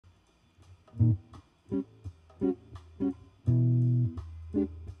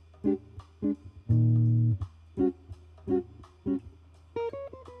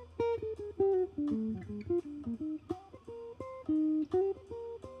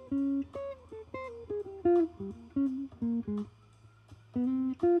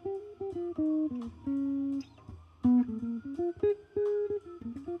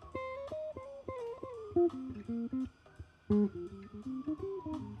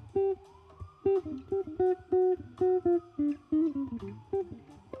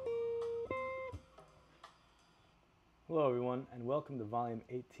Hello everyone, and welcome to volume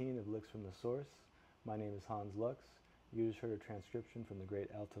 18 of Licks from the Source. My name is Hansluchs. You just heard a transcription from the great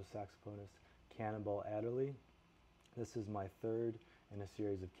alto saxophonist Cannonball Adderley. This is my third in a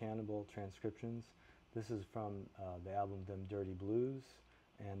series of Cannonball transcriptions. This is from the album Them Dirty Blues,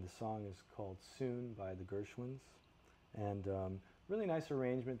 and the song is called Soon by the Gershwins. And really nice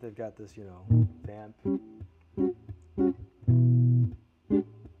arrangement. They've got this, vamp.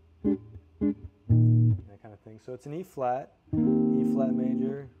 Thing. So it's an E flat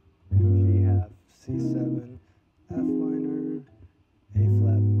major, G half, C7, F minor, A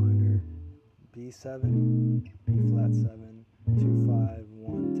flat minor, B7, B flat 7, 2 5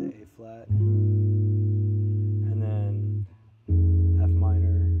 1 to A flat, and then F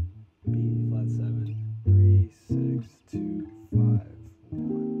minor, B flat 7, 3 6 2 5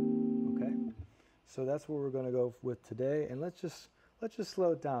 1. Okay, so that's what we're going to go with today, and let's just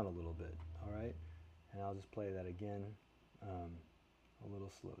slow it down a little bit. All right. And I'll just play that again, a little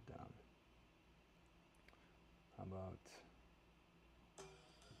slowed down. How about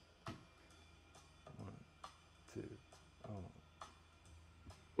 1, 2, oh.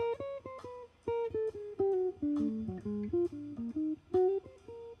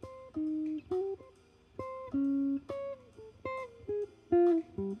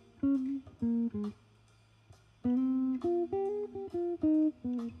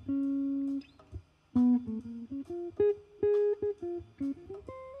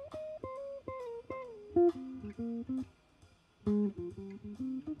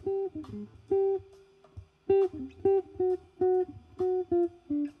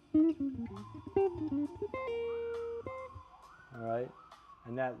 All right,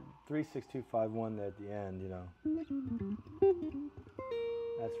 and that 3 6 2 5 1 there at the end,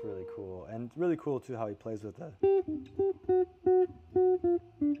 that's really cool, and it's really cool too how he plays with the.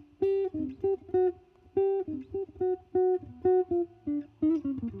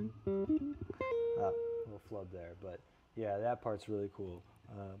 A little flub there, but yeah, that part's really cool.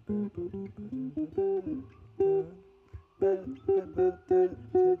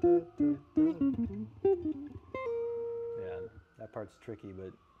 Yeah, that part's tricky,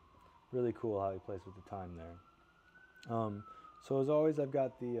 but really cool how he plays with the time there. So as always, I've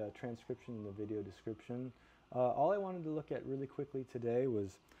got the transcription in the video description. All I wanted to look at really quickly today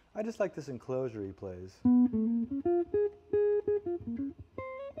was, I just like this enclosure he plays.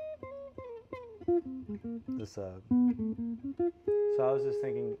 So I was just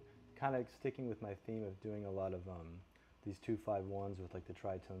thinking, kind of sticking with my theme of doing a lot of these 2-5-1s with like the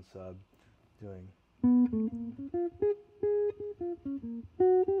tritone sub, doing.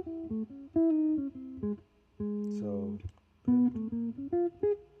 So.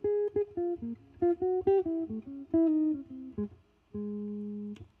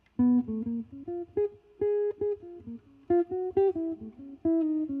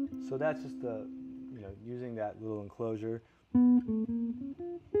 So that's just the, using that little enclosure.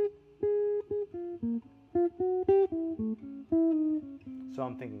 So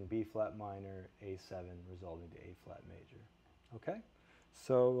I'm thinking B flat minor, A7, resulting to A flat major. Okay,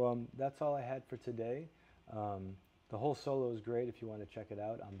 so that's all I had for today. The whole solo is great if you want to check it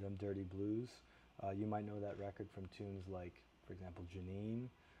out on Them Dirty Blues. You might know that record from tunes like, for example, Janine.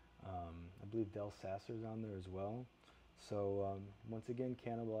 I believe Del Sasser's on there as well. So once again,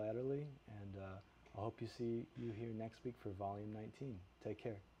 Cannonball Adderley, and I hope you see you here next week for Volume 19. Take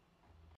care.